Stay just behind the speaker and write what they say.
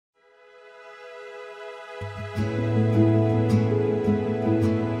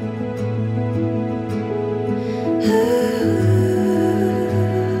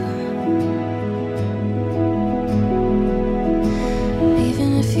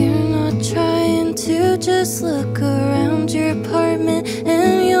Just look around your apartment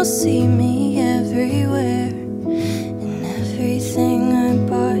and you'll see me everywhere, in everything I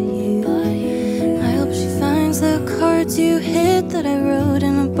bought you. I hope she finds the cards you hid that I wrote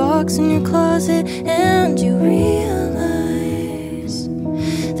in a box in your closet, and you realize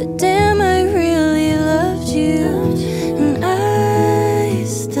that damn, I really loved you. And I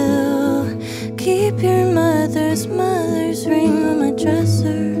still keep your mother's ring on my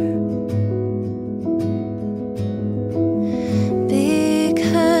dresser,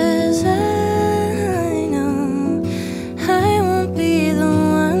 because I know I won't be the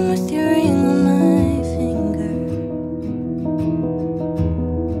one with your ring on my finger.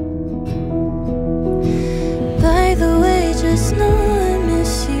 By the way, just know I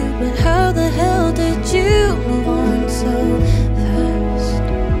miss you, but how the hell did you move on so fast?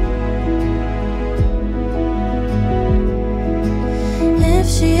 If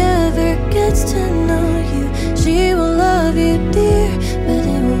she ever gets to know you, she will love you, dear, but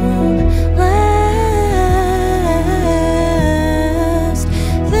it won't last.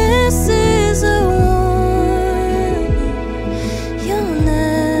 This is a warning, you'll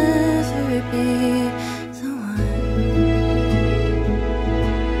never be the one.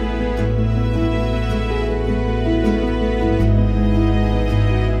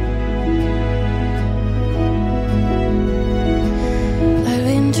 I'd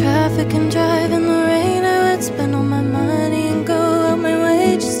wait in traffic and drive in the rain. I would spend all my money and go out my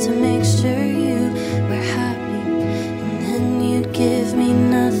way just to make sure you were happy, and then you'd give me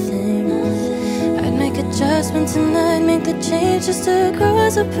nothing. I'd make adjustments and I'd make the change just to grow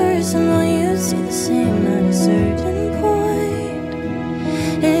as a person, while you see the same at a certain point.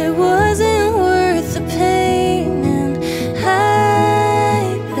 It wasn't worth the pain, and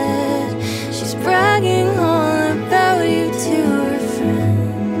I bet she's bragging all about you to her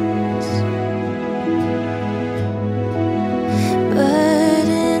friends. But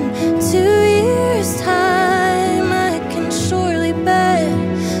in 2 years' time, I can surely bet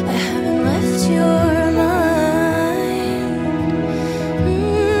I haven't left your mind.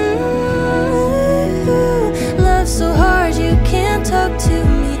 Love so hard you can't talk to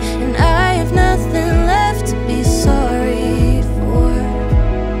me, and I have nothing left to be sorry for.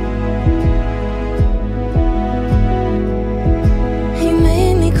 You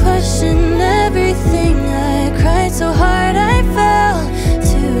made me question everything. I cried so hard I fell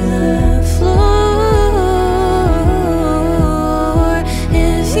to the floor.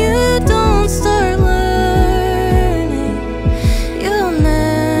 If you don't start learning, you'll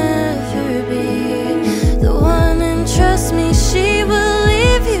never be the one. And trust me, she will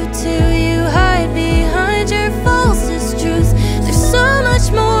leave you too. You hide behind your falsest truth. There's so much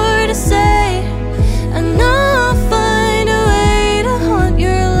more to say. I know I'll find a way to haunt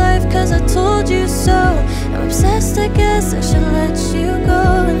your life, 'cause I told you so. I'm obsessed, I guess I should let you go.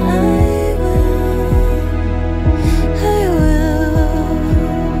 And I will.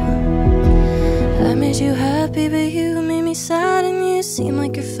 I made you happy, but you made me sad. And you seem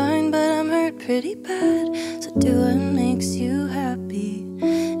like you're fine, but I'm hurt pretty bad. So do what makes you happy,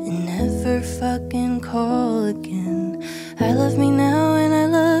 and never fucking call again. I love me now and I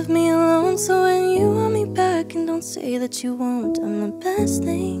love me alone. So when you want me back, and don't say that you won't, I'm the best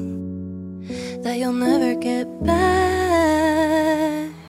thing that you'll never get back.